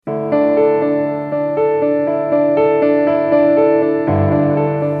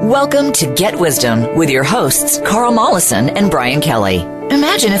Welcome to Get Wisdom with your hosts, Carl Mollison and Brian Kelly.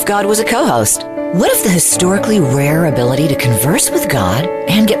 Imagine if God was a co-host. What if the historically rare ability to converse with God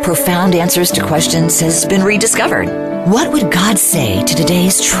and get profound answers to questions has been rediscovered? What would God say to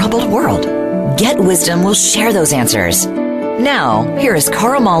today's troubled world? Get Wisdom will share those answers. Now, here is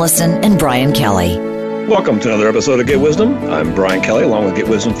Carl Mollison and Brian Kelly. Welcome to another episode of Get Wisdom. I'm Brian Kelly, along with Get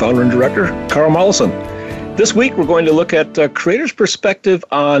Wisdom founder and director, Carl Mollison. This week, we're going to look at Creator's perspective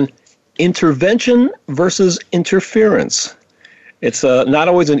on intervention versus interference. It's not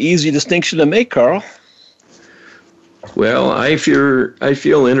always an easy distinction to make, Carl. Well, I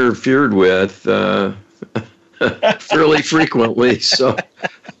feel interfered with fairly frequently, so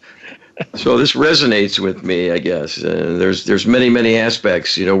this resonates with me, I guess. There's many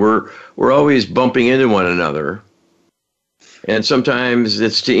aspects. You know, we're always bumping into one another. And sometimes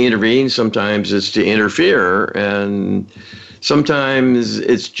it's to intervene, sometimes it's to interfere, and sometimes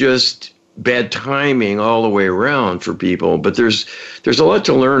it's just bad timing all the way around for people. But there's a lot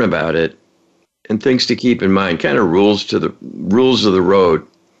to learn about it and things to keep in mind, kind of rules of the road.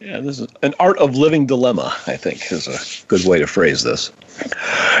 Yeah, this is an art of living dilemma, I think, is a good way to phrase this.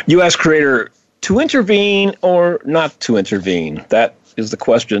 You ask Creator to intervene or not to intervene. That is the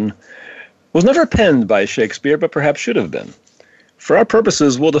question. Was never penned by Shakespeare, but perhaps should have been. For our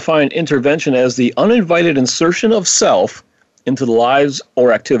purposes, we'll define intervention as the uninvited insertion of self into the lives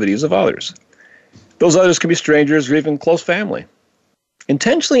or activities of others. Those others can be strangers or even close family.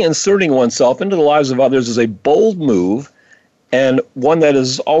 Intentionally inserting oneself into the lives of others is a bold move, and one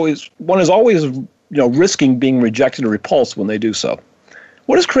is always risking being rejected or repulsed when they do so.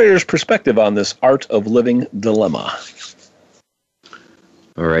 What is Creator's perspective on this art of living dilemma?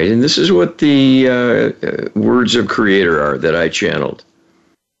 All right, and this is what the words of Creator are that I channeled.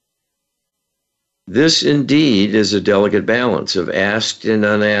 This indeed is a delicate balance of asked and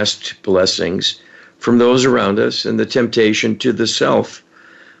unasked blessings from those around us and the temptation to the self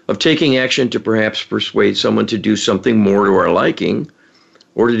of taking action to perhaps persuade someone to do something more to our liking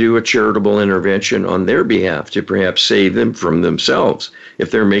or to do a charitable intervention on their behalf to perhaps save them from themselves if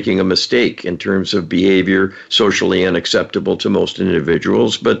they're making a mistake in terms of behavior socially unacceptable to most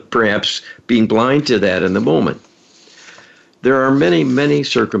individuals, but perhaps being blind to that in the moment. There are many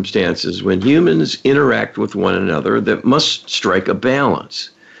circumstances when humans interact with one another that must strike a balance.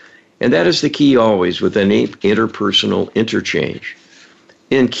 And that is the key always with any interpersonal interchange.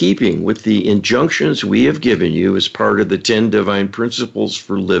 In keeping with the injunctions we have given you as part of the 10 divine principles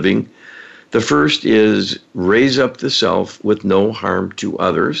for living, the first is raise up the self with no harm to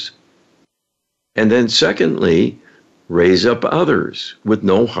others. And then secondly, raise up others with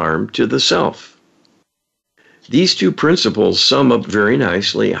no harm to the self. These two principles sum up very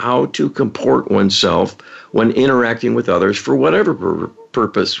nicely how to comport oneself when interacting with others for whatever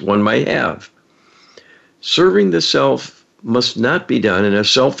purpose one might have. Serving the self must not be done in a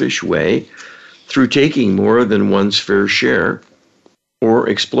selfish way through taking more than one's fair share or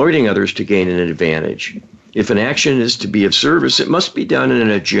exploiting others to gain an advantage. If an action is to be of service, it must be done in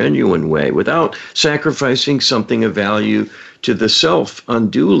a genuine way without sacrificing something of value to the self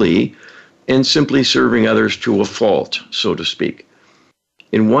unduly and simply serving others to a fault, so to speak.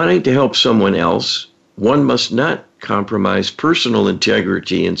 In wanting to help someone else, one must not compromise personal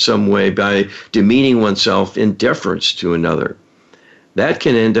integrity in some way by demeaning oneself in deference to another. That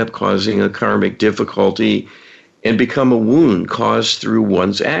can end up causing a karmic difficulty and become a wound caused through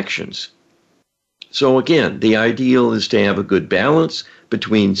one's actions. So again, the ideal is to have a good balance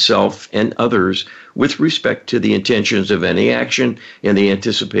between self and others with respect to the intentions of any action and the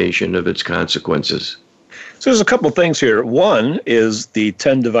anticipation of its consequences. So there's a couple of things here. One is the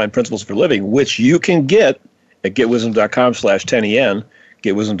 10 Divine Principles for Living, which you can get at getwisdom.com/10en,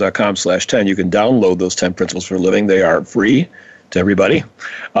 getwisdom.com/10. You can download those 10 Principles for Living. They are free to everybody.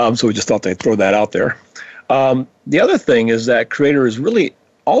 So we just thought they'd throw that out there. The other thing is that Creator is really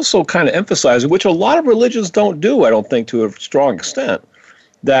also kind of emphasizing, which a lot of religions don't do, I don't think, to a strong extent,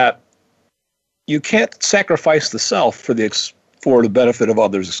 that you can't sacrifice the self for the benefit of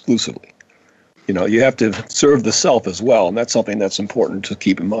others exclusively. You know, you have to serve the self as well, and that's something that's important to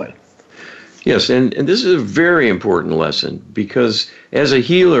keep in mind. Yes, and this is a very important lesson because as a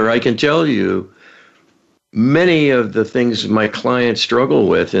healer, I can tell you many of the things my clients struggle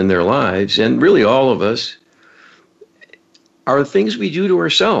with in their lives, and really all of us, are things we do to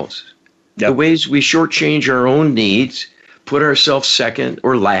ourselves. Yep. The ways we shortchange our own needs, put ourselves second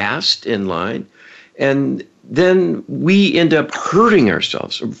or last in line, and then we end up hurting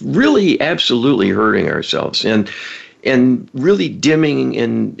ourselves, really absolutely hurting ourselves. And and really dimming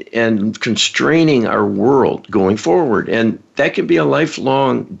and constraining our world going forward. And that can be a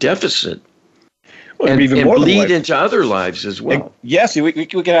lifelong deficit. Well, and even more bleed into other lives as well. And yes, we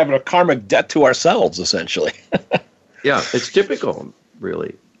can have a karmic debt to ourselves, essentially. Yeah, it's typical,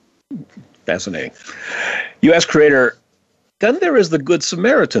 really. Fascinating. You ask Creator, then there is the Good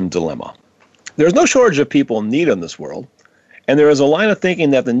Samaritan dilemma. There's no shortage of people in need in this world, and there is a line of thinking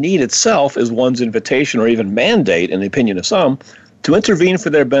that the need itself is one's invitation or even mandate, in the opinion of some, to intervene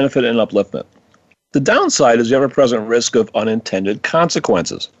for their benefit and upliftment. The downside is the ever-present risk of unintended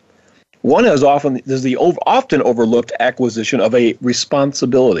consequences. One is the often overlooked acquisition of a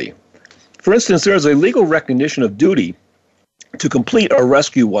responsibility. For instance, there is a legal recognition of duty to complete a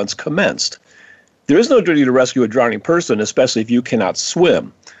rescue once commenced. There is no duty to rescue a drowning person, especially if you cannot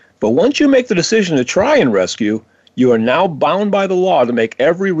swim. But once you make the decision to try and rescue, you are now bound by the law to make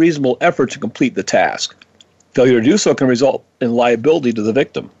every reasonable effort to complete the task. Failure to do so can result in liability to the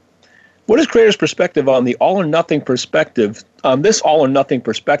victim. What is Creator's perspective on the all-or-nothing perspective,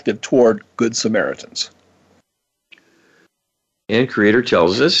 toward Good Samaritans? And Creator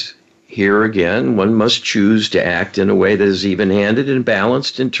tells us, here again, one must choose to act in a way that is even-handed and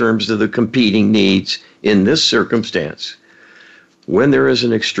balanced in terms of the competing needs in this circumstance. When there is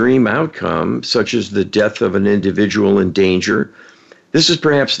an extreme outcome, such as the death of an individual in danger, this is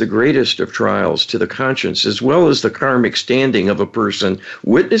perhaps the greatest of trials to the conscience, as well as the karmic standing of a person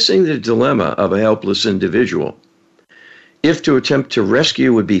witnessing the dilemma of a helpless individual. If to attempt to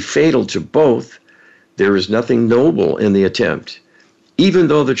rescue would be fatal to both, there is nothing noble in the attempt, even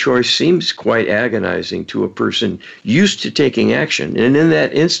though the choice seems quite agonizing to a person used to taking action. And in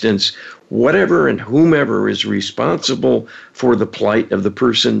that instance, whatever and whomever is responsible for the plight of the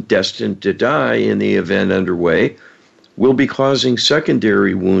person destined to die in the event underway will be causing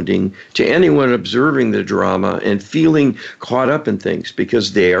secondary wounding to anyone observing the drama and feeling caught up in things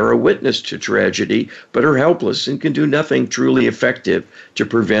because they are a witness to tragedy but are helpless and can do nothing truly effective to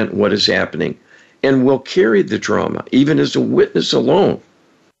prevent what is happening, and will carry the trauma even as a witness alone.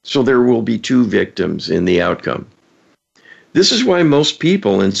 So there will be two victims in the outcome. This is why most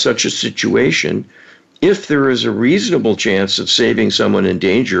people in such a situation, if there is a reasonable chance of saving someone in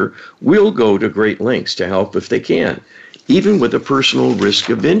danger, will go to great lengths to help if they can, even with a personal risk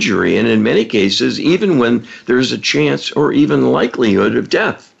of injury, and in many cases, even when there's a chance or even likelihood of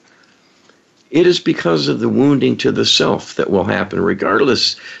death. It is because of the wounding to the self that will happen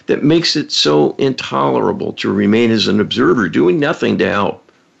regardless that makes it so intolerable to remain as an observer, doing nothing to help.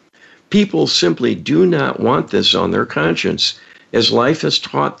 People simply do not want this on their conscience, as life has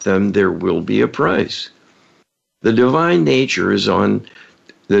taught them there will be a price. The divine nature on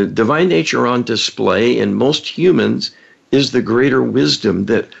display in most humans is the greater wisdom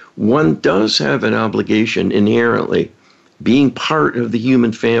that one does have an obligation inherently, being part of the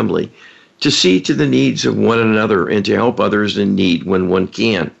human family, to see to the needs of one another and to help others in need when one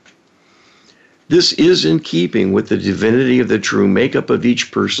can. This is in keeping with the divinity of the true makeup of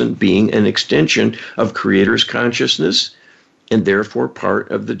each person being an extension of Creator's consciousness and therefore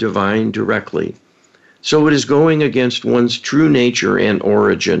part of the divine directly. So it is going against one's true nature and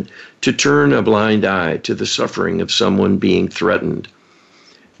origin to turn a blind eye to the suffering of someone being threatened.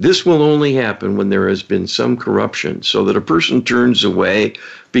 This will only happen when there has been some corruption, so that a person turns away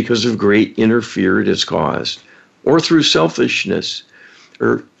because of great inner fear it has caused, or through selfishness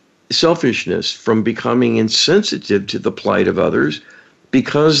from becoming insensitive to the plight of others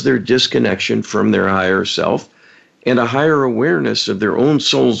because their disconnection from their higher self and a higher awareness of their own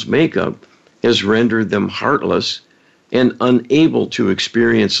soul's makeup has rendered them heartless and unable to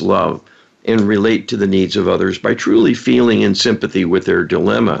experience love and relate to the needs of others by truly feeling in sympathy with their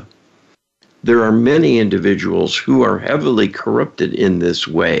dilemma. There are many individuals who are heavily corrupted in this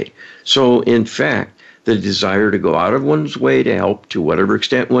way. So, in fact, the desire to go out of one's way to help to whatever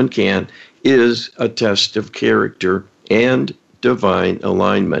extent one can is a test of character and divine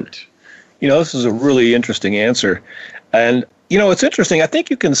alignment. This is a really interesting answer. And, it's interesting. I think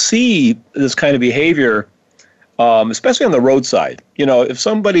you can see this kind of behavior, especially on the roadside. If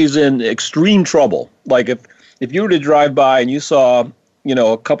somebody's in extreme trouble, like if you were to drive by and you saw,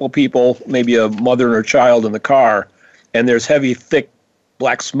 a couple people, maybe a mother and her child in the car, and there's heavy, thick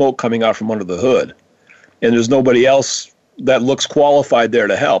black smoke coming out from under the hood, and there's nobody else that looks qualified there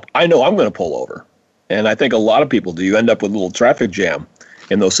to help, I know I'm going to pull over. And I think a lot of people do. You end up with a little traffic jam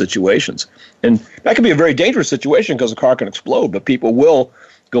in those situations. And that can be a very dangerous situation because the car can explode, but people will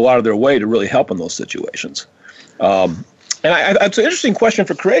go out of their way to really help in those situations. And it's an interesting question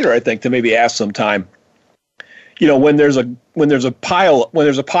for Creator, I think, to maybe ask sometime. when there's a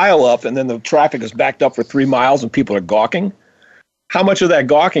pile up and then the traffic is backed up for 3 miles and people are gawking, how much of that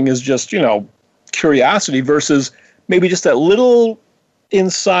gawking is just, curiosity versus maybe just that little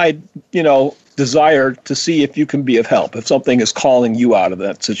inside, desire to see if you can be of help, if something is calling you out of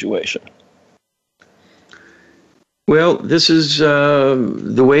that situation? Well, this is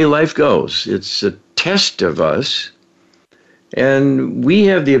the way life goes. It's a test of us, and we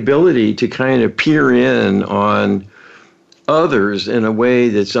have the ability to kind of peer in on others in a way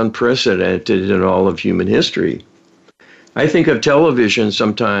that's unprecedented in all of human history. I think of television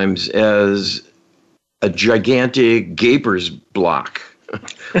sometimes as a gigantic gaper's block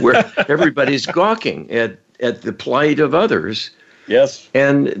where everybody's gawking at the plight of others. Yes.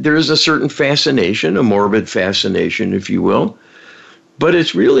 And there's a certain fascination, a morbid fascination, if you will. But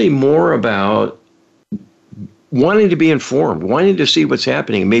it's really more about wanting to be informed, wanting to see what's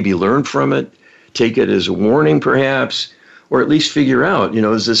happening, maybe learn from it, take it as a warning perhaps, or at least figure out,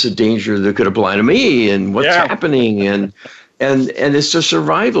 is this a danger that could apply to me and what's happening? And it's a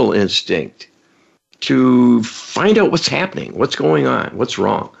survival instinct to find out what's happening, what's going on, what's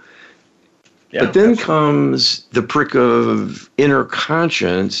wrong. Yeah, but then comes the prick of inner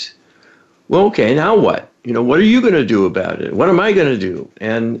conscience. Well, okay, now what? What are you going to do about it? What am I going to do?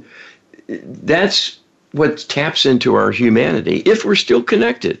 And that's what taps into our humanity. If we're still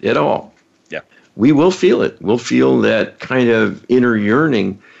connected at all, we will feel it. We'll feel that kind of inner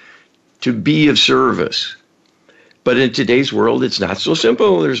yearning to be of service. But in today's world, it's not so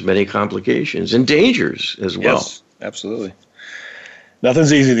simple. There's many complications and dangers as well. Yes, absolutely.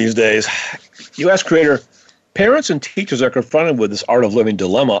 Nothing's easy these days. U.S. Creator, parents and teachers are confronted with this art of living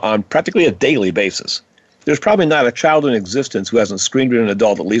dilemma on practically a daily basis. There's probably not a child in existence who hasn't screamed at an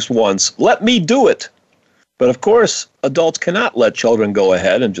adult at least once, "Let me do it." But of course, adults cannot let children go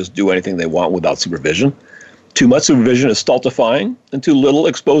ahead and just do anything they want without supervision. Too much supervision is stultifying, and too little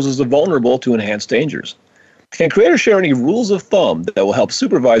exposes the vulnerable to enhanced dangers. Can Creator share any rules of thumb that will help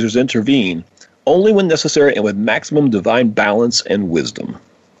supervisors intervene only when necessary and with maximum divine balance and wisdom?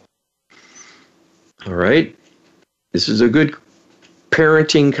 All right. This is a good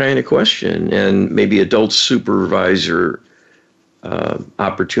parenting kind of question, and maybe adult supervisor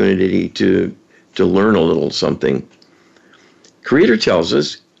opportunity to learn a little something. Creator tells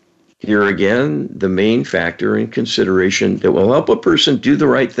us, here again, the main factor in consideration that will help a person do the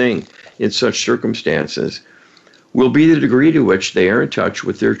right thing in such circumstances will be the degree to which they are in touch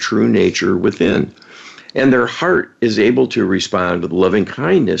with their true nature within. And their heart is able to respond with loving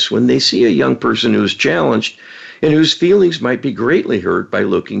kindness when they see a young person who is challenged and whose feelings might be greatly hurt by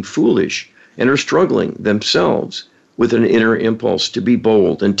looking foolish and are struggling themselves with an inner impulse to be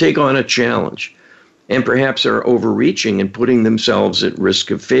bold and take on a challenge, and perhaps are overreaching and putting themselves at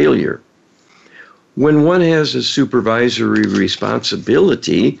risk of failure. When one has a supervisory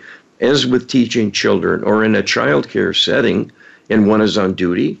responsibility, as with teaching children or in a child care setting, and one is on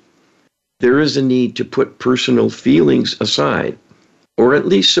duty, there is a need to put personal feelings aside, or at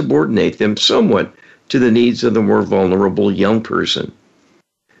least subordinate them somewhat to the needs of the more vulnerable young person.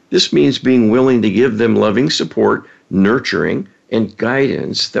 This means being willing to give them loving support, nurturing, and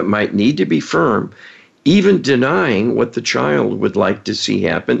guidance that might need to be firm, even denying what the child would like to see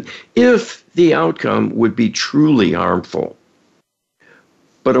happen if the outcome would be truly harmful.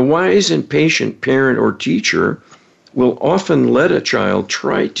 But a wise and patient parent or teacher will often let a child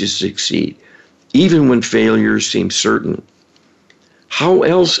try to succeed, even when failures seem certain. How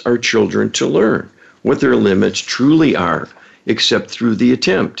else are children to learn what their limits truly are, except through the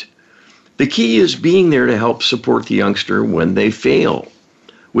attempt? The key is being there to help support the youngster when they fail,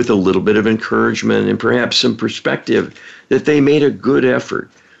 with a little bit of encouragement and perhaps some perspective that they made a good effort.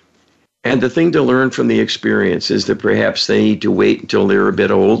 And the thing to learn from the experience is that perhaps they need to wait until they're a bit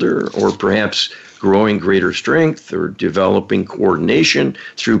older, or perhaps growing greater strength or developing coordination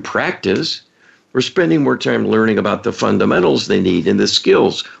through practice, or spending more time learning about the fundamentals they need and the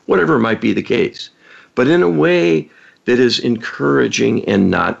skills, whatever might be the case. But in a way that is encouraging and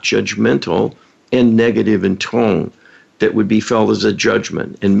not judgmental and negative in tone, that would be felt as a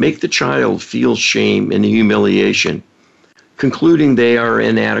judgment and make the child feel shame and humiliation, concluding they are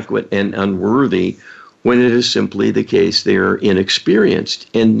inadequate and unworthy, when it is simply the case they are inexperienced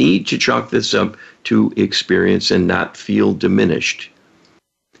and need to chalk this up to experience and not feel diminished.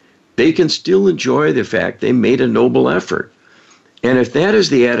 They can still enjoy the fact they made a noble effort. And if that is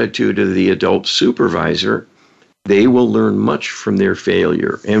the attitude of the adult supervisor, they will learn much from their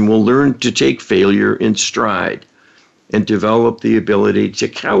failure and will learn to take failure in stride and develop the ability to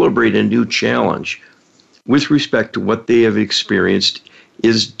calibrate a new challenge with respect to what they have experienced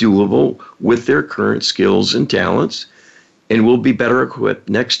is doable with their current skills and talents and will be better equipped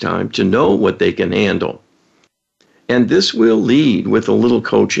next time to know what they can handle. And this will lead, with a little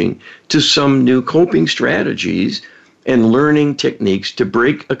coaching, to some new coping strategies and learning techniques to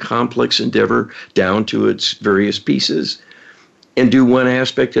break a complex endeavor down to its various pieces and do one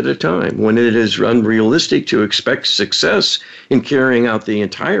aspect at a time. When it is unrealistic to expect success in carrying out the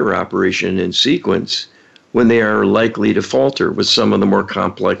entire operation in sequence, when they are likely to falter with some of the more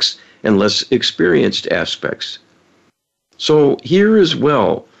complex and less experienced aspects. So here as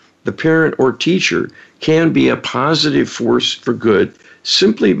well, the parent or teacher can be a positive force for good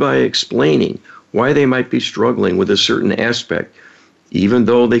simply by explaining why they might be struggling with a certain aspect, even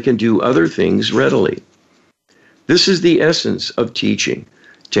though they can do other things readily. This is the essence of teaching,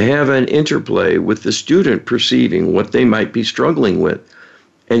 to have an interplay with the student perceiving what they might be struggling with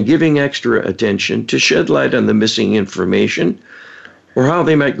and giving extra attention to shed light on the missing information or how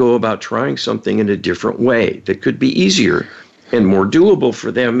they might go about trying something in a different way that could be easier and more doable for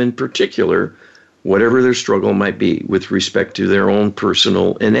them in particular, whatever their struggle might be with respect to their own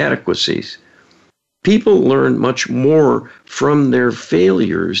personal inadequacies. People learn much more from their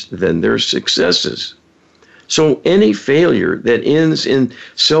failures than their successes. So any failure that ends in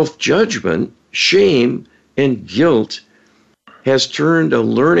self-judgment, shame, and guilt has turned a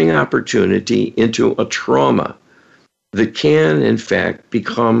learning opportunity into a trauma that can, in fact,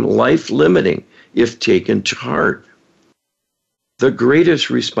 become life-limiting if taken to heart. The greatest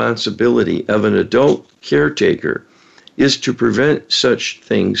responsibility of an adult caretaker is to prevent such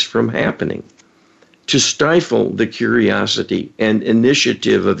things from happening, to stifle the curiosity and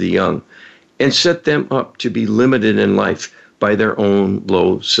initiative of the young, and set them up to be limited in life by their own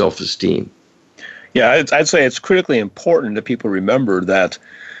low self-esteem. Yeah, I'd say it's critically important that people remember that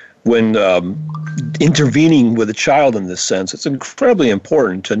when intervening with a child in this sense, it's incredibly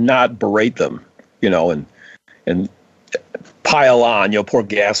important to not berate them, and pile on, pour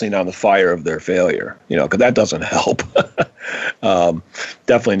gasoline on the fire of their failure, because that doesn't help.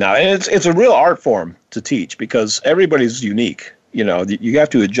 Definitely not. And it's a real art form to teach because everybody's unique. You have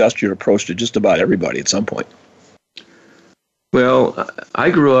to adjust your approach to just about everybody at some point. Well, I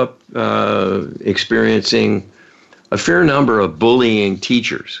grew up experiencing a fair number of bullying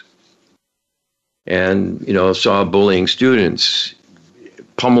teachers and, saw bullying students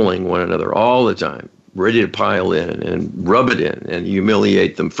pummeling one another all the time, ready to pile in and rub it in and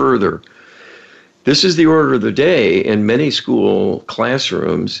humiliate them further. This is the order of the day in many school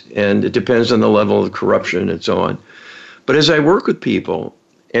classrooms, and it depends on the level of corruption and so on. But as I work with people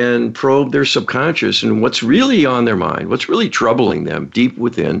and probe their subconscious and what's really on their mind, what's really troubling them deep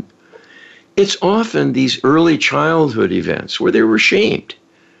within, it's often these early childhood events where they were shamed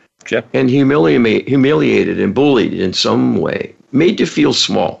and humiliated and bullied in some way, made to feel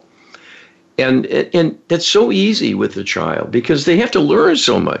small. And that's so easy with the child because they have to learn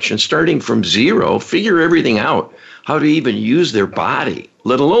so much and starting from zero, figure everything out, how to even use their body,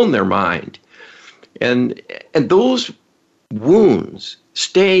 let alone their mind. And those wounds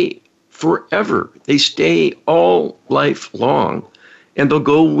stay forever. They stay all life long, and they'll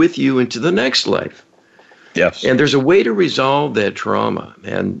go with you into the next life. Yes. And there's a way to resolve that trauma,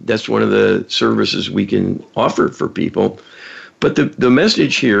 and that's one of the services we can offer for people. But the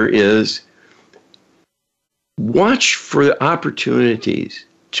message here is watch for the opportunities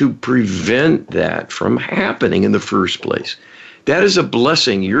to prevent that from happening in the first place. That is a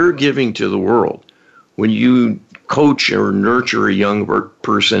blessing you're giving to the world when you coach or nurture a young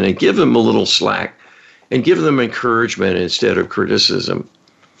person and give them a little slack and give them encouragement instead of criticism.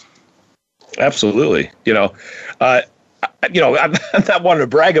 Absolutely. I'm not wanting to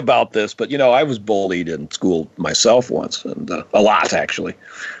brag about this, but, I was bullied in school myself once, and a lot, actually.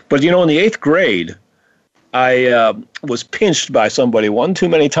 But, in the 8th grade, I was pinched by somebody one too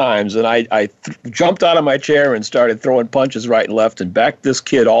many times, and I jumped out of my chair and started throwing punches right and left and backed this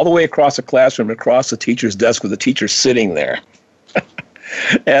kid all the way across the classroom, across the teacher's desk with the teacher sitting there.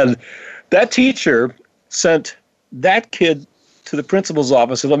 And that teacher sent that kid to the principal's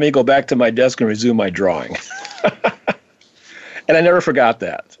office and let me go back to my desk and resume my drawing. And I never forgot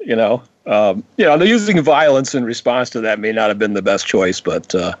that, using violence in response to that may not have been the best choice,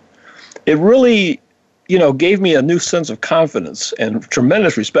 but it really gave me a new sense of confidence and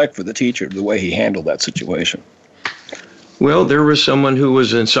tremendous respect for the teacher, the way he handled that situation. Well, there was someone who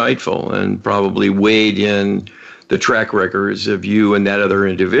was insightful and probably weighed in the track records of you and that other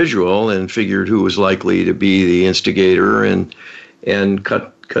individual and figured who was likely to be the instigator and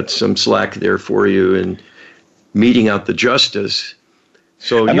cut some slack there for you and meting out the justice.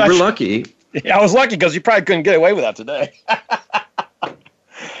 So you were lucky. Yeah, I was lucky because you probably couldn't get away with that today.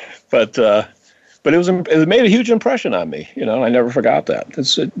 But it made a huge impression on me, and I never forgot that.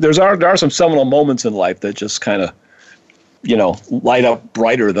 There are some seminal moments in life that just kind of, light up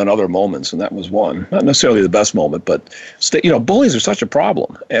brighter than other moments, and that was one. Not necessarily the best moment, but bullies are such a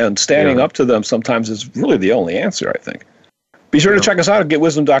problem, and standing up to them sometimes is really the only answer, I think. Be sure to check us out at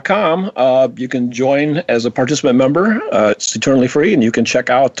getwisdom.com. You can join as a participant member. It's eternally free, and you can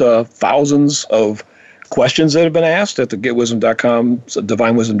check out thousands of questions that have been asked at the getwisdom.com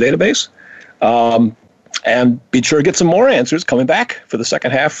Divine Wisdom database. And be sure to get some more answers coming back for the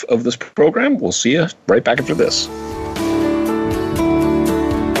second half of this program. We'll see you right back after this.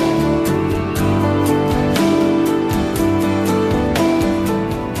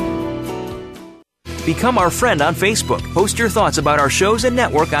 Become our friend on Facebook. Post your thoughts about our shows and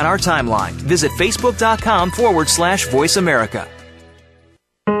network on our timeline. Visit facebook.com/Voice America.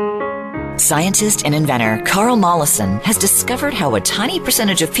 Scientist and inventor Carl Mollison has discovered how a tiny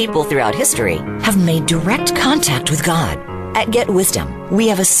percentage of people throughout history have made direct contact with God. At Get Wisdom, we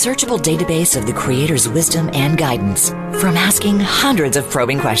have a searchable database of the Creator's wisdom and guidance from asking hundreds of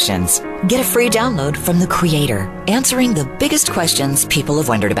probing questions. Get a free download from the Creator, answering the biggest questions people have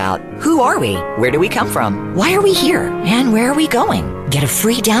wondered about. Who are we? Where do we come from? Why are we here? And where are we going? Get a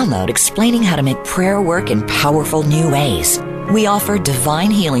free download explaining how to make prayer work in powerful new ways. We offer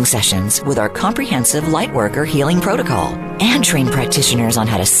divine healing sessions with our comprehensive Lightworker healing protocol and train practitioners on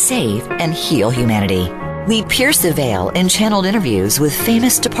how to save and heal humanity. We pierce the veil in channeled interviews with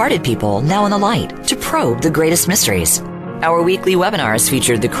famous departed people now in the light to probe the greatest mysteries. Our weekly webinars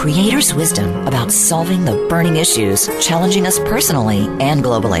feature the Creator's wisdom about solving the burning issues challenging us personally and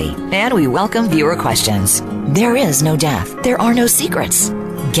globally. And we welcome viewer questions. There is no death. There are no secrets.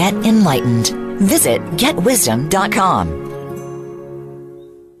 Get enlightened. Visit getwisdom.com.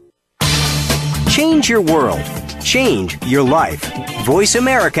 Change your world. Change your life.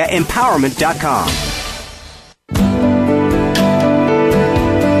 VoiceAmericaEmpowerment.com.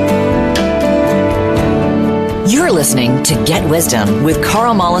 You're listening to Get Wisdom with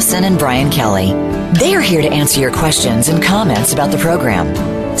Carl Mollison and Brian Kelly. They are here to answer your questions and comments about the program.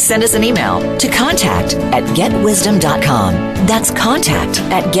 Send us an email to contact@getwisdom.com. That's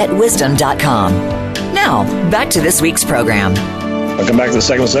contact@getwisdom.com. Now, back to this week's program. Welcome back to the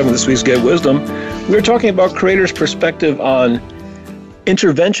second segment of this week's Get Wisdom. We're talking about Creator's perspective on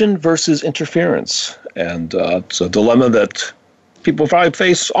intervention versus interference. And it's a dilemma that people probably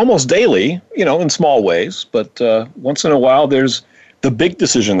face almost daily, in small ways. But once in a while, there's the big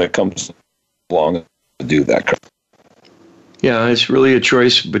decision that comes along to do that. Yeah, it's really a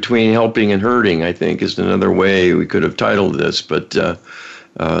choice between helping and hurting, I think, is another way we could have titled this. But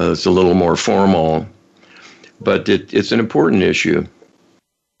it's a little more formal. But it's an important issue.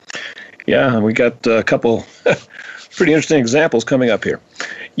 Yeah, we got a couple pretty interesting examples coming up here.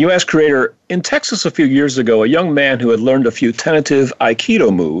 You asked Creator, in Texas a few years ago, a young man who had learned a few tentative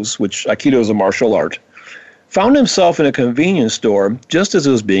Aikido moves, which Aikido is a martial art, found himself in a convenience store just as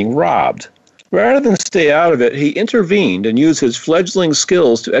it was being robbed. Rather than stay out of it, he intervened and used his fledgling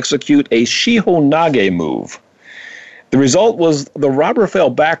skills to execute a Shihonage move. The result was the robber fell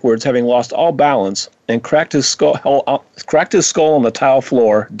backwards, having lost all balance, and cracked his skull on the tile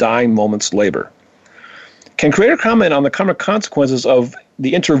floor, dying moments later. Can Creator comment on the karmic consequences of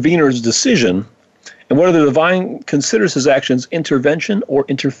the intervener's decision, and whether the divine considers his actions intervention or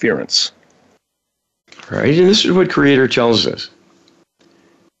interference? Right, and this is what Creator tells us.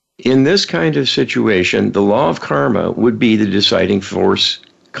 In this kind of situation, the law of karma would be the deciding force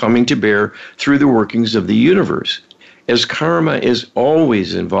coming to bear through the workings of the universe, as karma is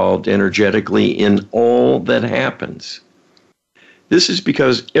always involved energetically in all that happens. This is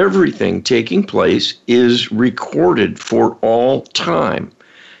because everything taking place is recorded for all time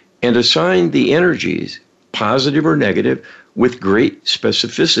and assigned the energies, positive or negative, with great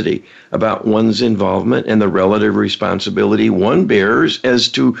specificity about one's involvement and the relative responsibility one bears as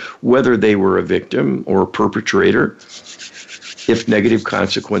to whether they were a victim or a perpetrator, if negative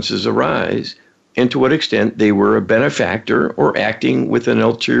consequences arise, and to what extent they were a benefactor or acting with an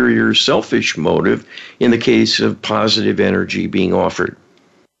ulterior selfish motive in the case of positive energy being offered.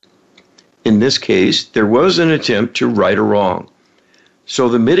 In this case, there was an attempt to right a wrong. So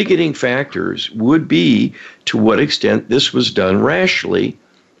the mitigating factors would be to what extent this was done rashly,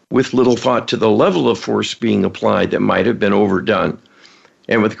 with little thought to the level of force being applied that might have been overdone,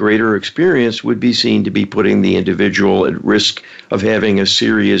 and with greater experience would be seen to be putting the individual at risk of having a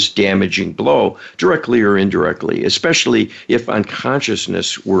serious damaging blow, directly or indirectly, especially if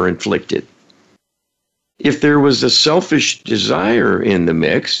unconsciousness were inflicted. If there was a selfish desire in the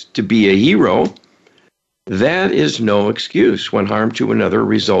mix to be a hero, That is no excuse when harm to another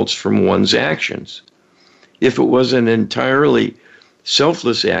results from one's actions. If it was an entirely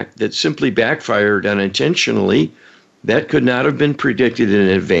selfless act that simply backfired unintentionally, that could not have been predicted in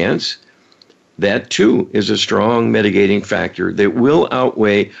advance. That too is a strong mitigating factor that will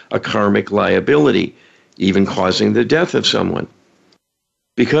outweigh a karmic liability, even causing the death of someone.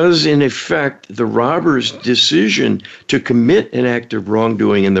 Because in effect, the robber's decision to commit an act of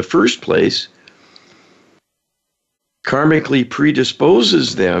wrongdoing in the first place karmically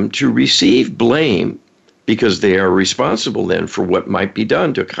predisposes them to receive blame, because they are responsible then for what might be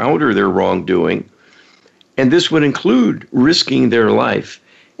done to counter their wrongdoing. And this would include risking their life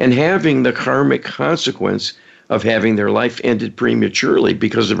and having the karmic consequence of having their life ended prematurely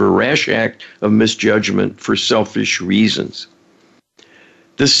because of a rash act of misjudgment for selfish reasons.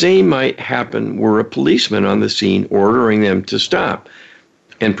 The same might happen were a policeman on the scene ordering them to stop,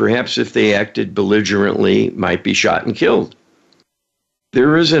 and perhaps if they acted belligerently, might be shot and killed.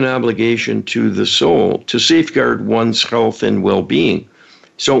 There is an obligation to the soul to safeguard one's health and well-being.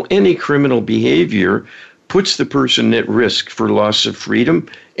 So any criminal behavior puts the person at risk for loss of freedom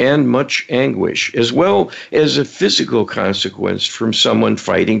and much anguish, as well as a physical consequence from someone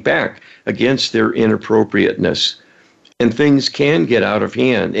fighting back against their inappropriateness. And things can get out of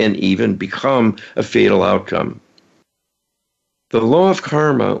hand and even become a fatal outcome. The law of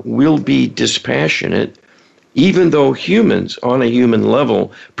karma will be dispassionate, even though humans on a human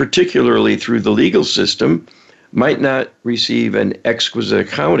level, particularly through the legal system, might not receive an exquisite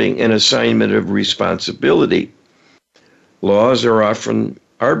accounting and assignment of responsibility. Laws are often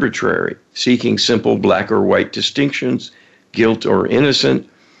arbitrary, seeking simple black or white distinctions, guilt or innocent,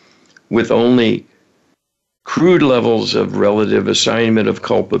 with only crude levels of relative assignment of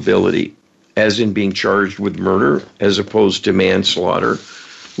culpability, as in being charged with murder as opposed to manslaughter,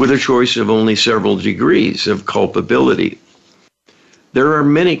 with a choice of only several degrees of culpability. There are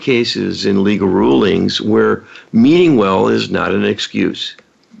many cases in legal rulings where meaning well is not an excuse.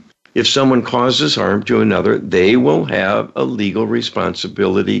 If someone causes harm to another, they will have a legal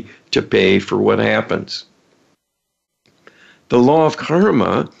responsibility to pay for what happens. The law of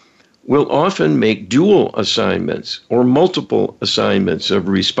karma will often make dual assignments or multiple assignments of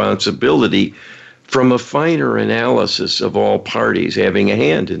responsibility from a finer analysis of all parties having a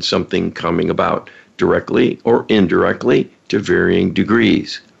hand in something coming about, directly or indirectly, to varying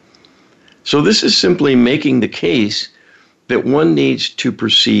degrees. So this is simply making the case that one needs to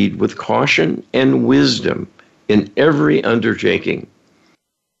proceed with caution and wisdom in every undertaking.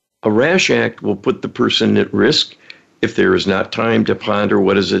 A rash act will put the person at risk if there is not time to ponder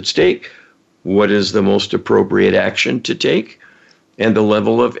what is at stake, what is the most appropriate action to take, and the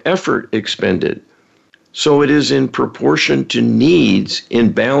level of effort expended. So it is in proportion to needs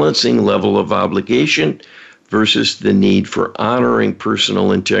in balancing level of obligation versus the need for honoring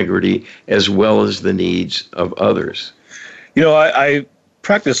personal integrity as well as the needs of others. You know, I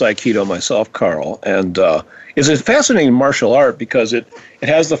practice Aikido myself, Carl, and it's a fascinating martial art because it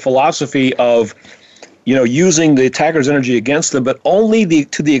has the philosophy of, you know, using the attacker's energy against them, but only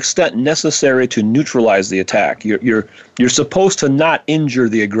to the extent necessary to neutralize the attack. You're supposed to not injure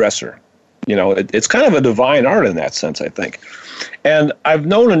the aggressor. You know, it's kind of a divine art in that sense, I think. And I've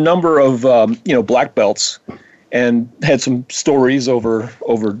known a number of black belts, and had some stories over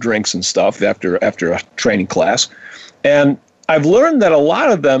drinks and stuff after a training class. And I've learned that a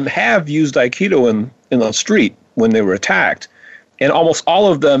lot of them have used Aikido in the street when they were attacked. And almost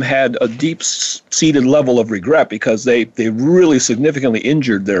all of them had a deep-seated level of regret because they really significantly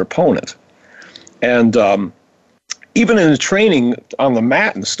injured their opponent. And even in the training on the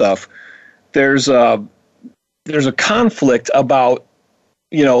mat and stuff, there's a conflict about,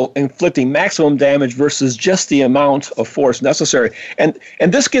 you know, inflicting maximum damage versus just the amount of force necessary. And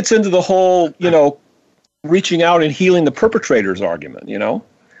this gets into the whole, you know, reaching out and healing the perpetrator's argument, you know.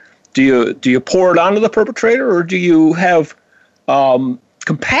 Do you pour it onto the perpetrator, or do you have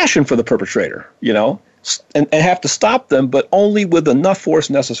compassion for the perpetrator, you know, and have to stop them, but only with enough force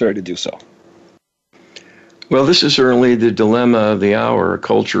necessary to do so? Well, this is certainly the dilemma of the hour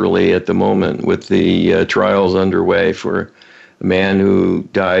culturally at the moment, with the trials underway for a man who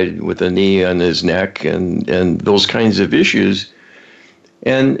died with a knee on his neck and those kinds of issues.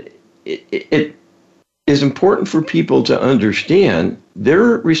 And it is important for people to understand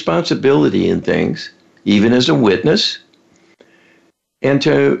their responsibility in things, even as a witness, and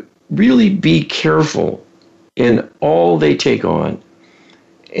to really be careful in all they take on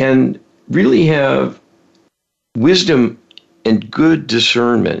and really have wisdom and good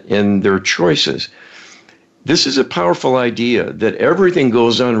discernment in their choices. This is a powerful idea that everything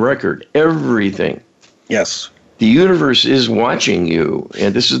goes on record, everything. Yes. The universe is watching you,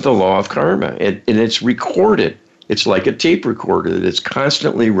 and this is the law of karma, and it's recorded. It's like a tape recorder that's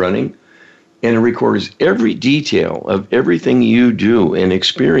constantly running, and it records every detail of everything you do and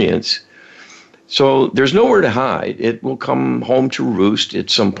experience. So there's nowhere to hide. It will come home to roost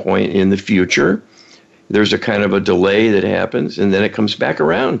at some point in the future. There's a kind of a delay that happens, and then it comes back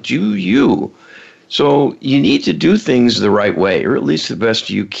around to you. So you need to do things the right way, or at least the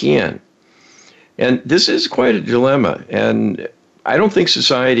best you can. And this is quite a dilemma, and I don't think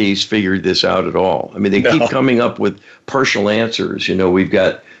society's figured this out at all. I mean, they keep coming up with partial answers. You know, we've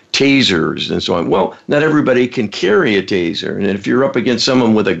got tasers and so on. Well, not everybody can carry a taser, and if you're up against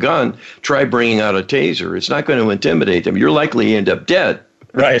someone with a gun, try bringing out a taser. It's not going to intimidate them. You're likely to end up dead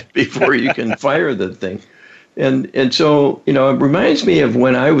before you can fire the thing. And so, you know, it reminds me of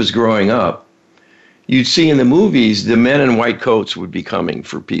when I was growing up. You'd see in the movies, the men in white coats would be coming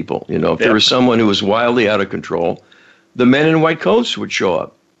for people. You know, if there was someone who was wildly out of control, the men in white coats would show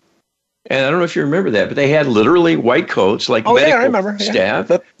up. And I don't know if you remember that, but they had literally white coats, like medical staff.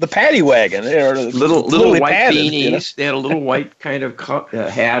 The paddy wagon. Little white padded, beanies. You know? They had a little white kind of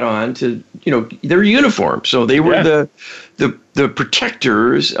hat on to, you know, their uniform. So they were the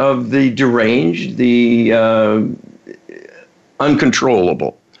protectors of the deranged, the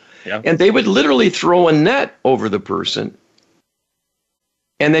uncontrollable. Yeah. And they would literally throw a net over the person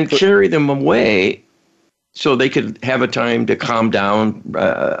and then carry them away so they could have a time to calm down,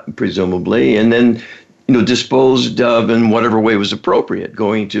 presumably, and then, you know, disposed of in whatever way was appropriate,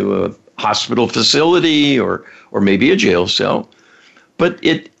 going to a hospital facility or maybe a jail cell. But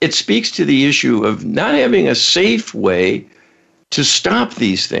it speaks to the issue of not having a safe way to stop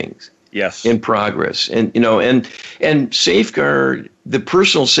these things. Yes. In progress, and you know, and safeguard the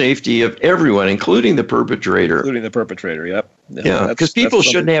personal safety of everyone, including the perpetrator. Yep. Yeah, because people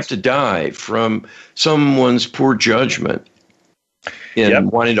shouldn't have to die from someone's poor judgment in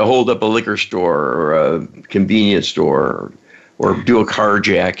wanting to hold up a liquor store or a convenience store or do a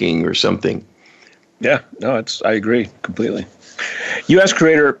carjacking or something. Yeah, no, I agree completely. U.S.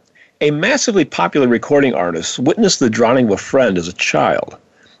 creator, a massively popular recording artist, witnessed the drowning of a friend as a child.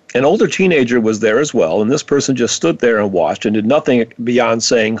 An older teenager was there as well, and this person just stood there and watched and did nothing beyond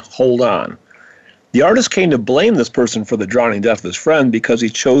saying, "Hold on." The artist came to blame this person for the drowning death of his friend because he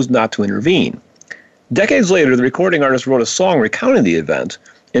chose not to intervene. Decades later, the recording artist wrote a song recounting the event,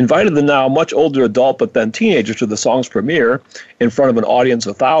 invited the now much older adult but then teenager to the song's premiere in front of an audience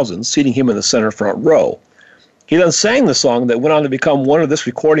of thousands, seating him in the center front row. He then sang the song that went on to become one of this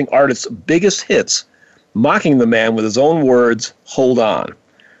recording artist's biggest hits, mocking the man with his own words, "Hold on."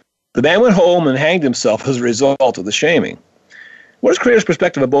 The man went home and hanged himself as a result of the shaming. What is creator's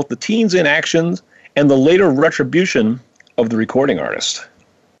perspective of both the teen's inactions and the later retribution of the recording artist?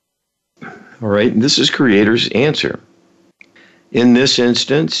 All right, this is creator's answer. In this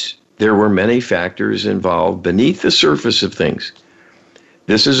instance, there were many factors involved beneath the surface of things.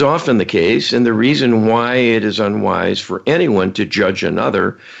 This is often the case, and the reason why it is unwise for anyone to judge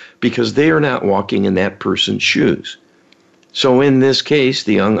another because they are not walking in that person's shoes. So in this case,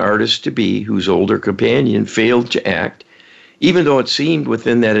 the young artist-to-be, whose older companion failed to act, even though it seemed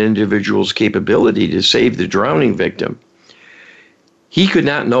within that individual's capability to save the drowning victim, he could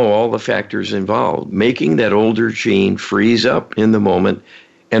not know all the factors involved, making that older teen freeze up in the moment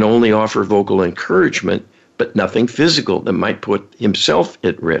and only offer vocal encouragement, but nothing physical that might put himself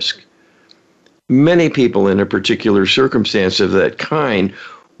at risk. Many people in a particular circumstance of that kind,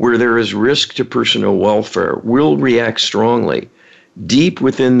 where there is risk to personal welfare, will react strongly, deep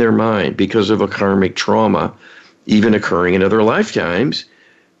within their mind because of a karmic trauma, even occurring in other lifetimes,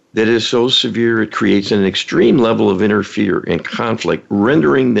 that is so severe it creates an extreme level of interference and conflict,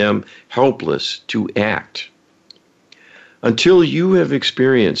 rendering them helpless to act. Until you have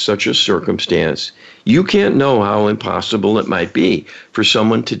experienced such a circumstance, you can't know how impossible it might be for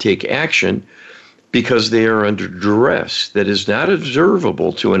someone to take action because they are under duress that is not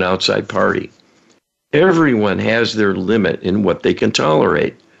observable to an outside party. Everyone has their limit in what they can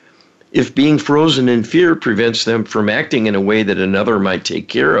tolerate. If being frozen in fear prevents them from acting in a way that another might take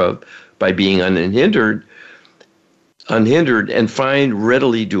care of by being unhindered and find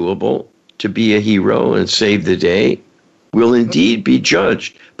readily doable to be a hero and save the day, will indeed be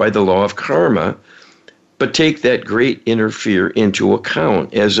judged by the law of karma, but take that great interfere into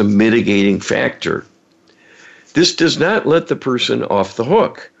account as a mitigating factor. This does not let the person off the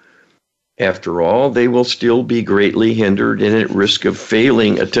hook. After all, they will still be greatly hindered and at risk of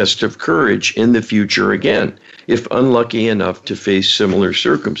failing a test of courage in the future again, if unlucky enough to face similar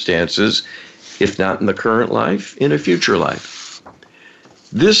circumstances, if not in the current life, in a future life.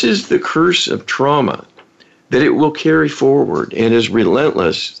 This is the curse of trauma, that it will carry forward and is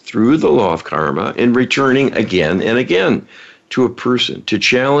relentless through the law of karma in returning again and again to a person to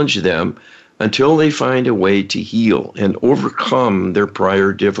challenge them until they find a way to heal and overcome their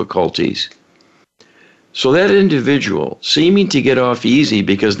prior difficulties. So that individual, seeming to get off easy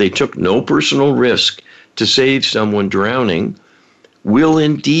because they took no personal risk to save someone drowning, will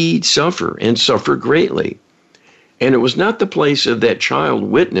indeed suffer and suffer greatly. And it was not the place of that child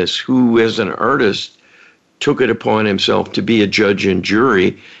witness who, as an artist, took it upon himself to be a judge and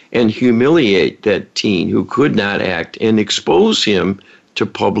jury and humiliate that teen who could not act and expose him to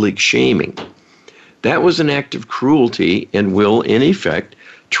public shaming. That was an act of cruelty and will, in effect,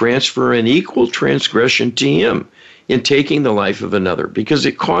 transfer an equal transgression to him in taking the life of another, because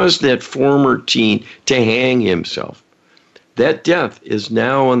it caused that former teen to hang himself. That death is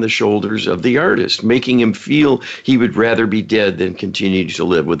now on the shoulders of the artist, making him feel he would rather be dead than continue to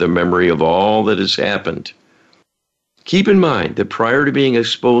live with the memory of all that has happened. Keep in mind that prior to being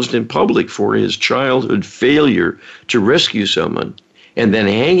exposed in public for his childhood failure to rescue someone and then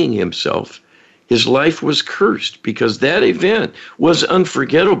hanging himself, his life was cursed because that event was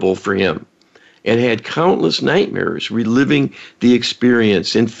unforgettable for him and had countless nightmares reliving the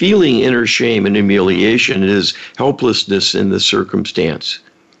experience and feeling inner shame and humiliation and his helplessness in the circumstance.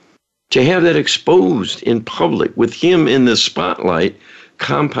 To have that exposed in public with him in the spotlight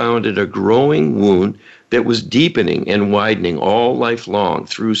compounded a growing wound that was deepening and widening all life long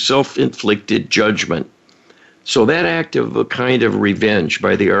through self-inflicted judgment. So that act of a kind of revenge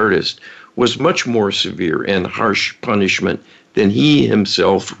by the artist was much more severe and harsh punishment than he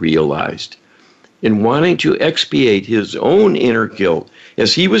himself realized. In wanting to expiate his own inner guilt,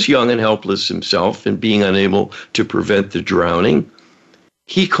 as he was young and helpless himself and being unable to prevent the drowning,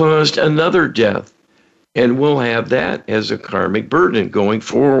 he caused another death and will have that as a karmic burden going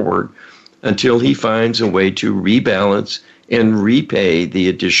forward until he finds a way to rebalance and repay the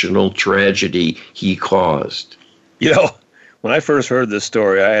additional tragedy he caused. You know, when I first heard this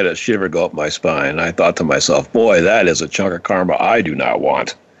story, I had a shiver go up my spine. I thought to myself, boy, that is a chunk of karma I do not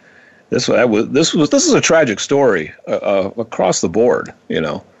want. This is a tragic story across the board, you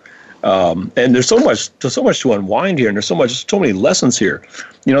know. And there's so much to unwind here, and there's so many lessons here.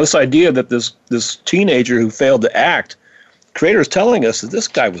 You know, this idea that this teenager who failed to act, Creator is telling us that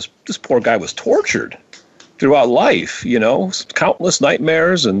this poor guy was tortured throughout life, you know, countless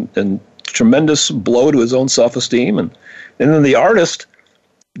nightmares and tremendous blow to his own self-esteem. And then the artist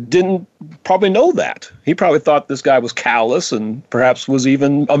didn't probably know that. He probably thought this guy was callous and perhaps was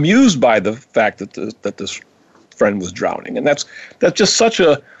even amused by the fact that this friend was drowning. And that's just such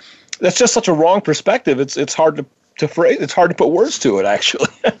a wrong perspective. It's hard to phrase. It's hard to put words to it, actually.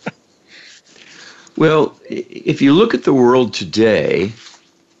 Well, if you look at the world today,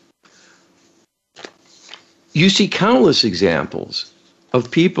 you see countless examples of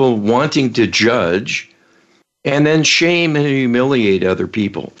people wanting to judge and then shame and humiliate other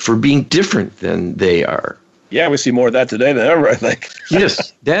people for being different than they are. Yeah, we see more of that today than ever, I think.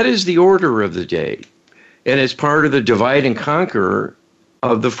 Yes, that is the order of the day. And it's part of the divide and conquer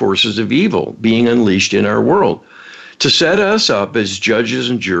of the forces of evil being unleashed in our world, to set us up as judges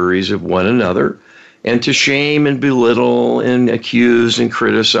and juries of one another, and to shame and belittle and accuse and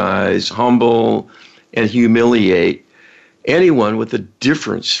criticize, humble and humiliate anyone with a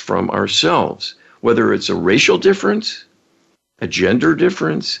difference from ourselves, whether it's a racial difference, a gender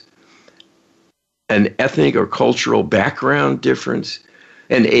difference, an ethnic or cultural background difference,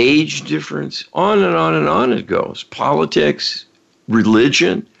 an age difference, on and on and on it goes. Politics,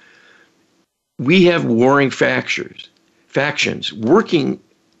 religion. We have warring factions working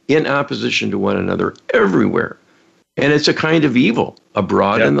in opposition to one another everywhere. And it's a kind of evil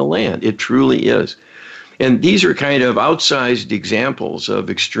abroad in the land. It truly is. And these are kind of outsized examples of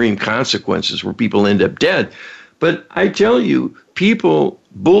extreme consequences where people end up dead. But I tell you, people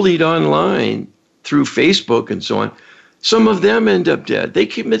bullied online through Facebook and so on, some of them end up dead. They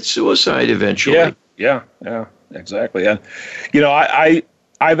commit suicide eventually. Yeah, exactly. And, you know,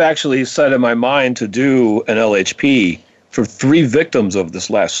 I've actually set in my mind to do an LHP for 3 victims of this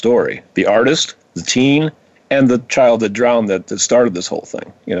last story: the artist, the teen, and the child that drowned that started this whole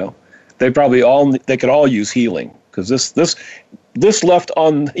thing. You know, they could all use healing, because this left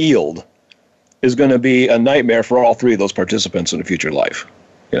unhealed is going to be a nightmare for all 3 of those participants in a future life.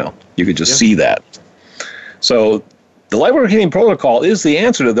 You know, you could just see that. So the Lightwork Healing Protocol is the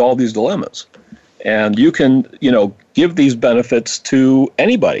answer to all these dilemmas. And you can, you know, give these benefits to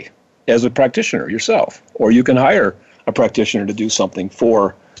anybody as a practitioner yourself, or you can hire a practitioner to do something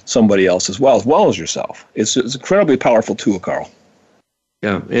for somebody else as well as yourself. It's an incredibly powerful tool, Carl.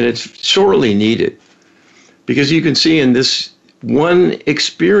 Yeah, and it's sorely needed because you can see in this one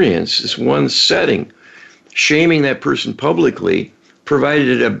experience, this one setting, shaming that person publicly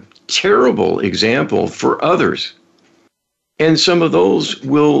provided a terrible example for others. And some of those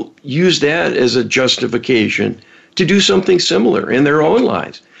will use that as a justification to do something similar in their own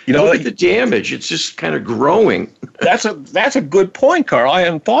lives. Look at the damage. It's just kind of growing. That's a good point, Carl. I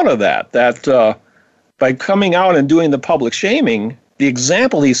hadn't thought of that. That by coming out and doing the public shaming, the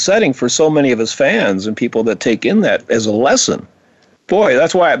example he's setting for so many of his fans and people that take in that as a lesson. Boy,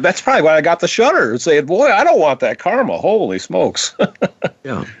 that's probably why I got the shudder and saying, boy, I don't want that karma. Holy smokes.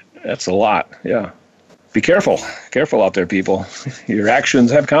 Yeah. That's a lot. Yeah. Be careful. Careful out there, people. Your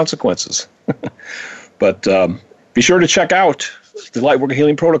actions have consequences. But be sure to check out the Lightworker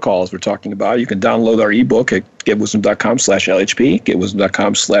Healing Protocols we're talking about. You can download our ebook at getwisdom.com/LHP,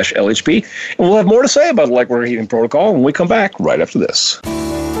 getwisdom.com/LHP. And we'll have more to say about the Lightworker Healing Protocol when we come back right after this.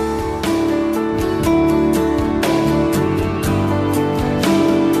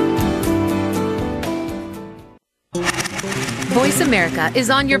 Voice America is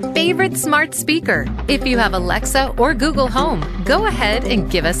on your favorite smart speaker. If you have Alexa or Google Home, go ahead and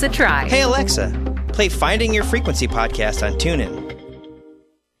give us a try. Hey Alexa, play Finding Your Frequency podcast on TuneIn.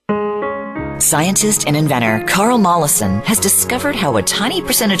 Scientist and inventor Carl Mollison has discovered how a tiny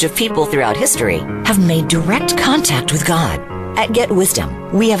percentage of people throughout history have made direct contact with God. At Get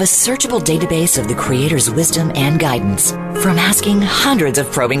Wisdom, we have a searchable database of the Creator's wisdom and guidance from asking hundreds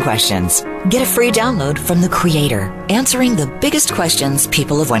of probing questions. Get a free download from the Creator, answering the biggest questions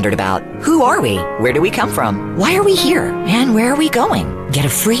people have wondered about. Who are we? Where do we come from? Why are we here? And where are we going? Get a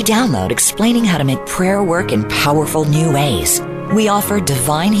free download explaining how to make prayer work in powerful new ways. We offer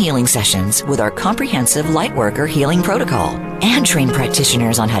divine healing sessions with our comprehensive Lightworker Healing Protocol and train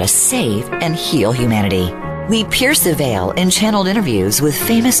practitioners on how to save and heal humanity. We pierce the veil in channeled interviews with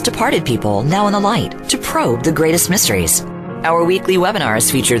famous departed people now in the light to probe the greatest mysteries. Our weekly webinars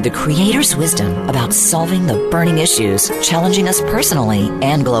featured the Creator's wisdom about solving the burning issues challenging us personally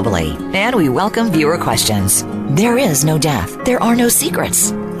and globally. And we welcome viewer questions. There is no death. There are no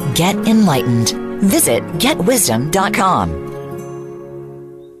secrets. Get enlightened. Visit getwisdom.com.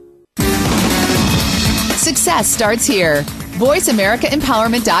 Success starts here.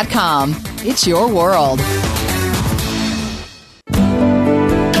 VoiceAmericaEmpowerment.com. It's your world.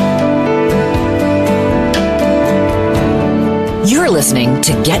 You're listening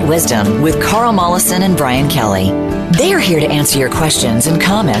to Get Wisdom with Carl Mollison and Brian Kelly. They are here to answer your questions and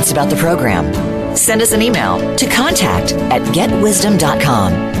comments about the program. Send us an email to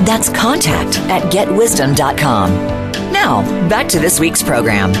contact@getwisdom.com. That's contact@getwisdom.com. Now, back to this week's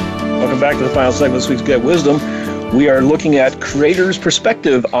program. Welcome back to the final segment of this week's Get Wisdom. We are looking at Creator's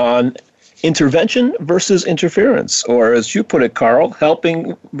perspective on intervention versus interference, or as you put it, Carl,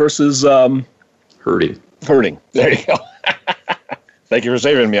 helping versus Hurting. Hurting. There you go. Thank you for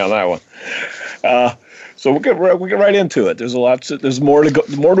saving me on that one. So we'll get right into it. There's more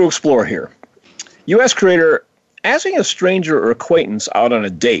to explore here. You ask Creator, asking a stranger or acquaintance out on a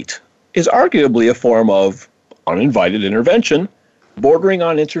date is arguably a form of uninvited intervention, bordering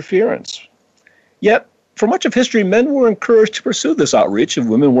on interference. Yet, for much of history, men were encouraged to pursue this outreach, and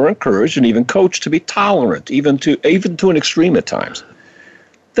women were encouraged and even coached to be tolerant, even to an extreme at times.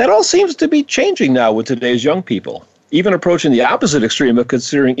 That all seems to be changing now with today's young people, even approaching the opposite extreme of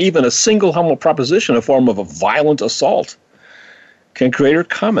considering even a single humble proposition a form of a violent assault. Can Creator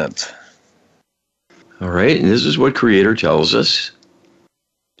comment? All right, and this is what Creator tells us.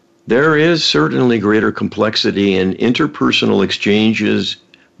 There is certainly greater complexity in interpersonal exchanges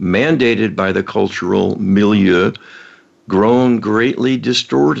mandated by the cultural milieu, grown greatly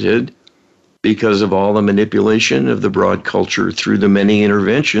distorted because of all the manipulation of the broad culture through the many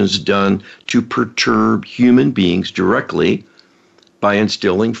interventions done to perturb human beings directly by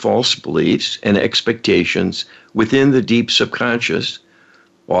instilling false beliefs and expectations within the deep subconscious,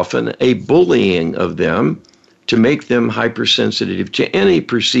 often a bullying of them to make them hypersensitive to any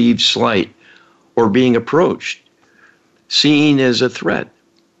perceived slight or being approached, seen as a threat.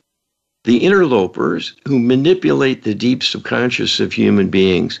 The interlopers who manipulate the deep subconscious of human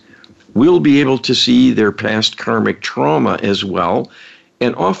beings will be able to see their past karmic trauma as well,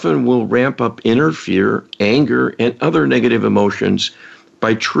 and often will ramp up inner fear, anger, and other negative emotions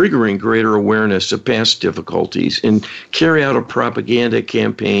by triggering greater awareness of past difficulties and carry out a propaganda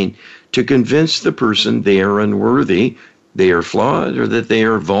campaign to convince the person they are unworthy, they are flawed, or that they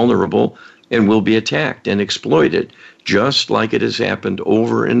are vulnerable and will be attacked and exploited, just like it has happened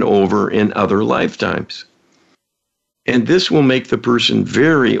over and over in other lifetimes. And this will make the person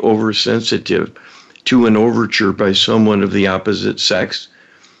very oversensitive to an overture by someone of the opposite sex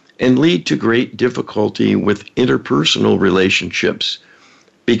and lead to great difficulty with interpersonal relationships,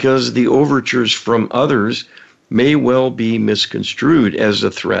 because the overtures from others may well be misconstrued as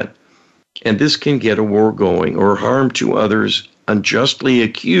a threat, and this can get a war going or harm to others unjustly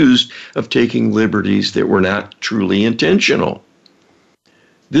accused of taking liberties that were not truly intentional.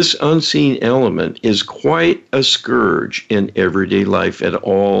 This unseen element is quite a scourge in everyday life at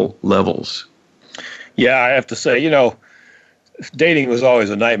all levels. Yeah, I have to say, dating was always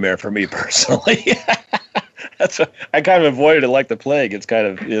a nightmare for me personally. I kind of avoided it like the plague. It's kind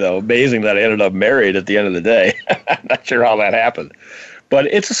of, amazing that I ended up married at the end of the day. I'm not sure how that happened. But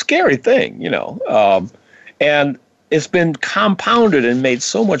it's a scary thing, and it's been compounded and made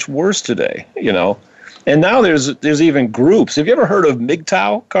so much worse today, And now there's even groups. Have you ever heard of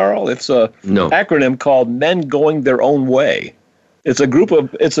MGTOW, Carl? It's a acronym called Men Going Their Own Way. It's a group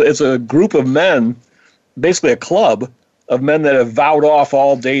of men, basically a club of men that have vowed off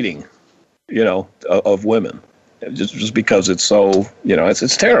all dating, of women, just because it's so,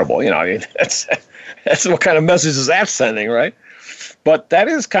 it's terrible. That's what kind of message is that sending, right? But that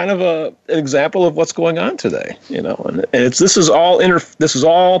is kind of an example of what's going on today, and this is all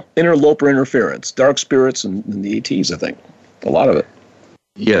interloper interference, dark spirits and the ETs, I think, a lot of it.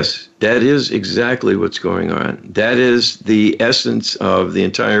 Yes, that is exactly what's going on. That is the essence of the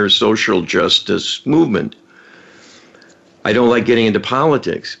entire social justice movement. I don't like getting into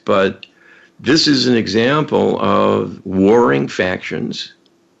politics, but this is an example of warring factions,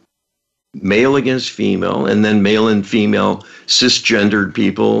 male against female, and then male and female cisgendered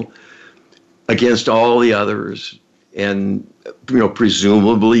people against all the others, and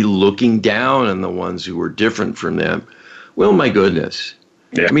presumably looking down on the ones who were different from them. Well, my goodness.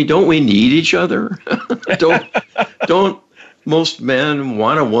 Yeah. I mean, don't we need each other? Don't most men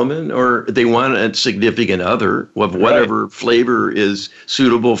want a woman, or they want a significant other of whatever flavor is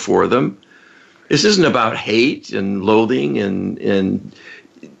suitable for them? This isn't about hate and loathing and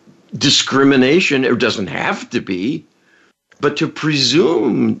discrimination. It doesn't have to be, but to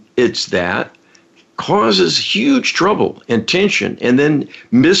presume it's that causes huge trouble and tension, and then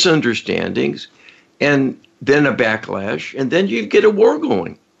misunderstandings, and then a backlash, and then you get a war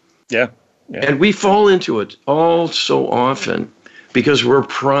going. Yeah. And we fall into it all so often because we're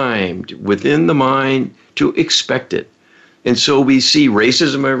primed within the mind to expect it. And so we see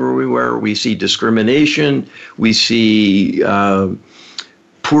racism everywhere. We see discrimination. We see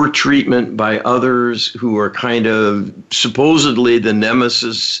poor treatment by others who are kind of supposedly the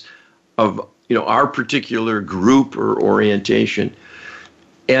nemesis of our particular group or orientation.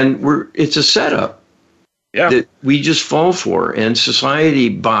 And it's a setup that we just fall for, and society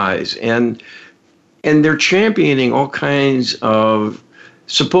buys, and they're championing all kinds of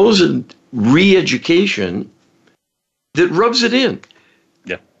supposed re-education that rubs it in.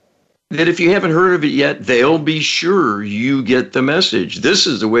 Yeah. That if you haven't heard of it yet, they'll be sure you get the message. This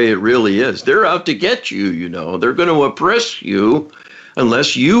is the way it really is. They're out to get you, They're going to oppress you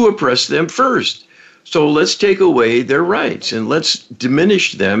unless you oppress them first. So let's take away their rights, and let's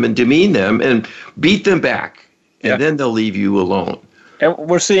diminish them and demean them and beat them back. And then they'll leave you alone. And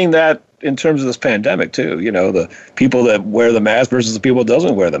we're seeing that in terms of this pandemic, too. The people that wear the mask versus the people that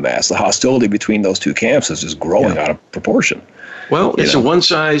doesn't wear the mask. The hostility between those two camps is just growing out of proportion. Well, it's a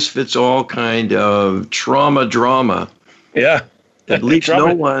one-size-fits-all kind of trauma drama. Yeah. That leaves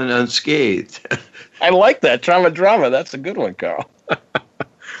no one unscathed. I like that. Trauma drama. That's a good one, Carl.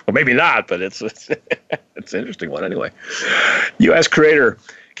 Well, maybe not, but it's an interesting one anyway. U.S. Creator.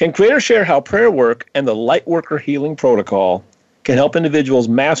 Can Creator share how prayer work and the Lightworker Healing Protocol can help individuals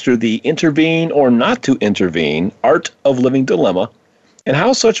master the intervene or not to intervene art of living dilemma, and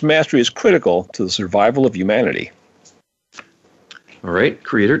how such mastery is critical to the survival of humanity? All right,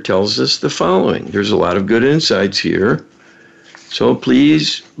 Creator tells us the following. There's a lot of good insights here, so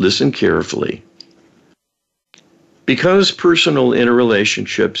please listen carefully. Because personal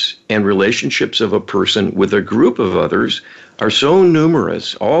interrelationships and relationships of a person with a group of others are so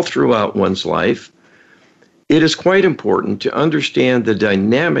numerous all throughout one's life, it is quite important to understand the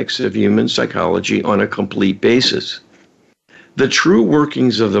dynamics of human psychology on a complete basis. The true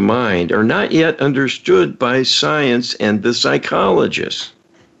workings of the mind are not yet understood by science and the psychologists.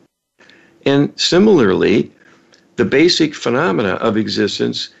 And similarly, the basic phenomena of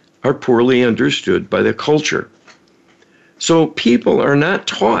existence are poorly understood by the culture. So people are not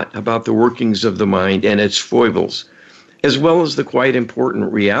taught about the workings of the mind and its foibles, as well as the quite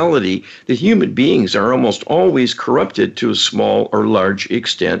important reality that human beings are almost always corrupted to a small or large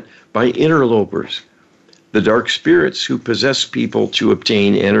extent by interlopers, the dark spirits who possess people to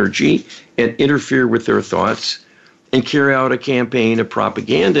obtain energy and interfere with their thoughts and carry out a campaign of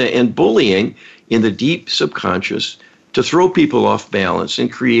propaganda and bullying in the deep subconscious to throw people off balance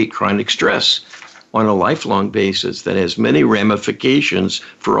and create chronic stress on a lifelong basis that has many ramifications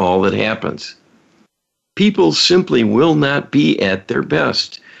for all that happens. People simply will not be at their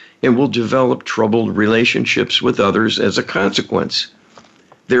best and will develop troubled relationships with others as a consequence.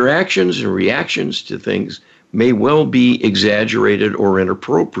 Their actions and reactions to things may well be exaggerated or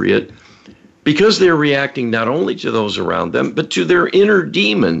inappropriate because they're reacting not only to those around them, but to their inner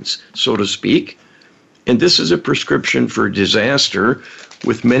demons, so to speak. And this is a prescription for disaster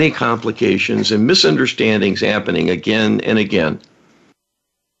with many complications and misunderstandings happening again and again.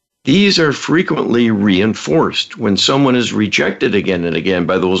 These are frequently reinforced when someone is rejected again and again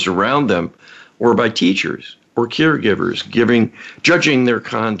by those around them or by teachers or caregivers, judging their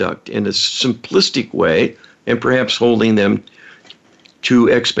conduct in a simplistic way and perhaps holding them to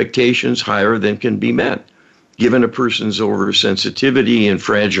expectations higher than can be met, given a person's oversensitivity and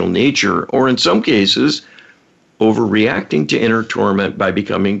fragile nature, or in some cases, overreacting to inner torment by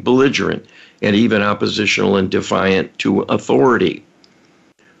becoming belligerent and even oppositional and defiant to authority.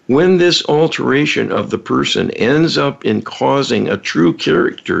 When this alteration of the person ends up in causing a true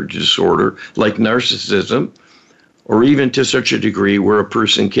character disorder like narcissism, or even to such a degree where a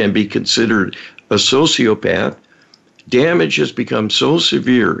person can be considered a sociopath, damage has become so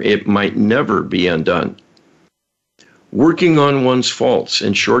severe it might never be undone. Working on one's faults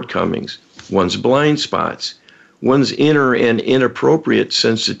and shortcomings, one's blind spots, one's inner and inappropriate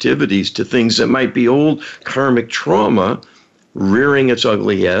sensitivities to things that might be old karmic trauma rearing its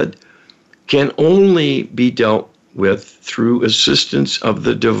ugly head, can only be dealt with through assistance of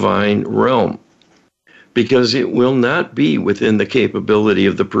the divine realm, because it will not be within the capability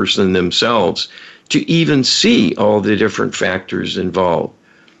of the person themselves to even see all the different factors involved,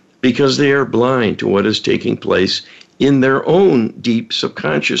 because they are blind to what is taking place in their own deep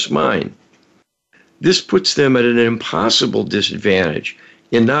subconscious mind. This puts them at an impossible disadvantage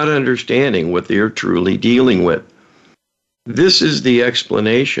in not understanding what they are truly dealing with. This is the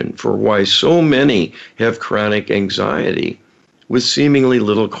explanation for why so many have chronic anxiety with seemingly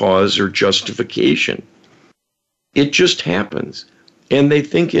little cause or justification. It just happens, and they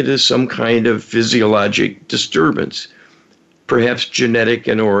think it is some kind of physiologic disturbance, perhaps genetic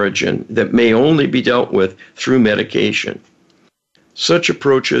in origin, that may only be dealt with through medication. Such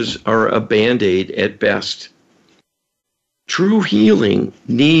approaches are a band-aid at best. True healing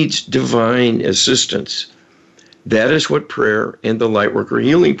needs divine assistance. That is what prayer and the Lightworker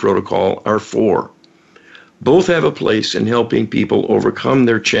Healing Protocol are for. Both have a place in helping people overcome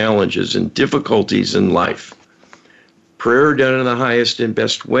their challenges and difficulties in life. Prayer done in the highest and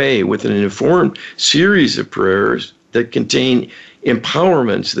best way with an informed series of prayers that contain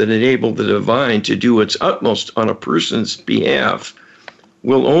empowerments that enable the divine to do its utmost on a person's behalf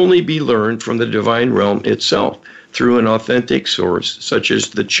will only be learned from the divine realm itself through an authentic source such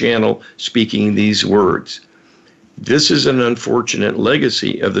as the channel speaking these words. This is an unfortunate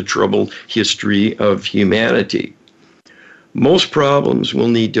legacy of the troubled history of humanity. Most problems will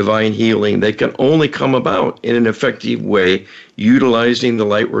need divine healing that can only come about in an effective way utilizing the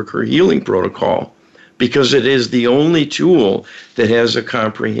Lightworker Healing Protocol, because it is the only tool that has a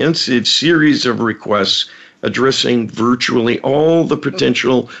comprehensive series of requests addressing virtually all the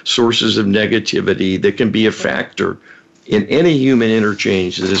potential sources of negativity that can be a factor in any human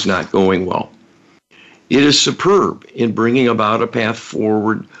interchange that is not going well. It is superb in bringing about a path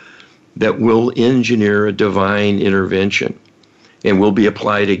forward that will engineer a divine intervention and will be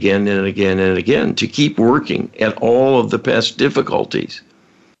applied again and again and again to keep working at all of the past difficulties.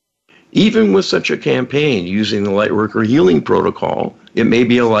 Even with such a campaign using the Lightworker Healing Protocol, it may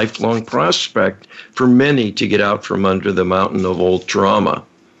be a lifelong prospect for many to get out from under the mountain of old trauma.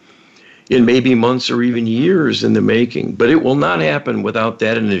 It may be months or even years in the making, but it will not happen without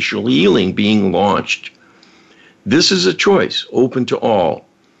that initial healing being launched. This is a choice open to all,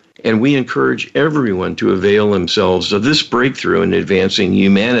 and we encourage everyone to avail themselves of this breakthrough in advancing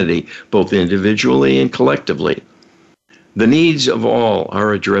humanity, both individually and collectively. The needs of all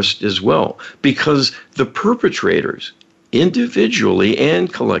are addressed as well, because the perpetrators, individually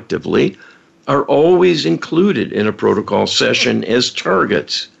and collectively, are always included in a protocol session as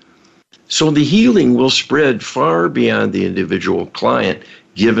targets. So the healing will spread far beyond the individual client,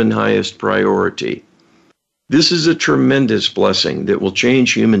 given highest priority. This is a tremendous blessing that will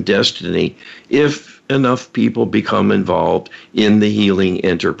change human destiny if enough people become involved in the healing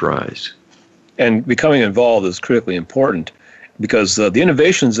enterprise. And becoming involved is critically important because the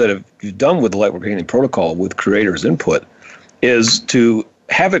innovations that you've done with the Lightworker Healing Protocol with creators' input is to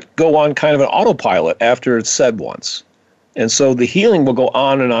have it go on kind of an autopilot after it's said once. And so the healing will go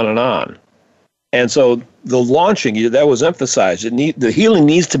on and on and on. And so the launching, that was emphasized. The healing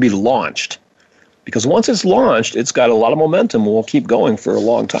needs to be launched. Because once it's launched, it's got a lot of momentum and will keep going for a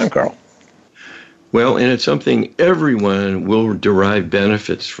long time, Carl. Well, and it's something everyone will derive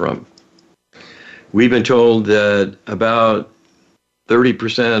benefits from. We've been told that about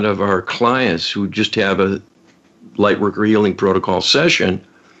 30% of our clients who just have a Lightworker Healing Protocol session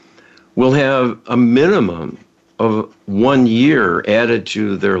will have a minimum of 1 year added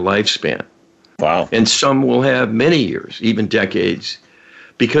to their lifespan. Wow. And some will have many years, even decades,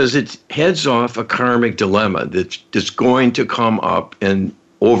 because it heads off a karmic dilemma that's going to come up and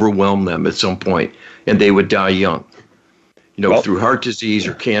overwhelm them at some point, and they would die young. Through heart disease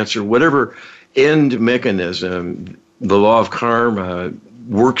or cancer, whatever end mechanism the law of karma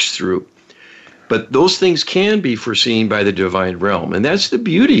works through. But those things can be foreseen by the divine realm, and that's the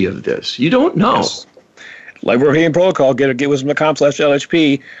beauty of this. You don't know. Yes. Lightworker Healing Protocol, get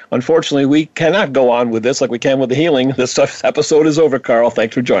wisdom.com/LHP. Unfortunately, we cannot go on with this like we can with the healing. This episode is over, Carl.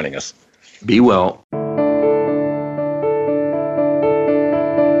 Thanks for joining us. Be well.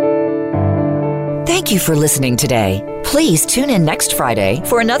 Thank you for listening today. Please tune in next Friday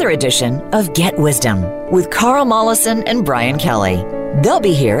for another edition of Get Wisdom with Carl Mollison and Brian Kelly. They'll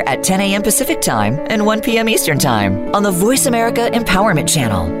be here at 10 a.m. Pacific Time and 1 p.m. Eastern Time on the Voice America Empowerment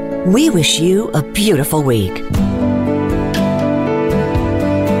Channel. We wish you a beautiful week.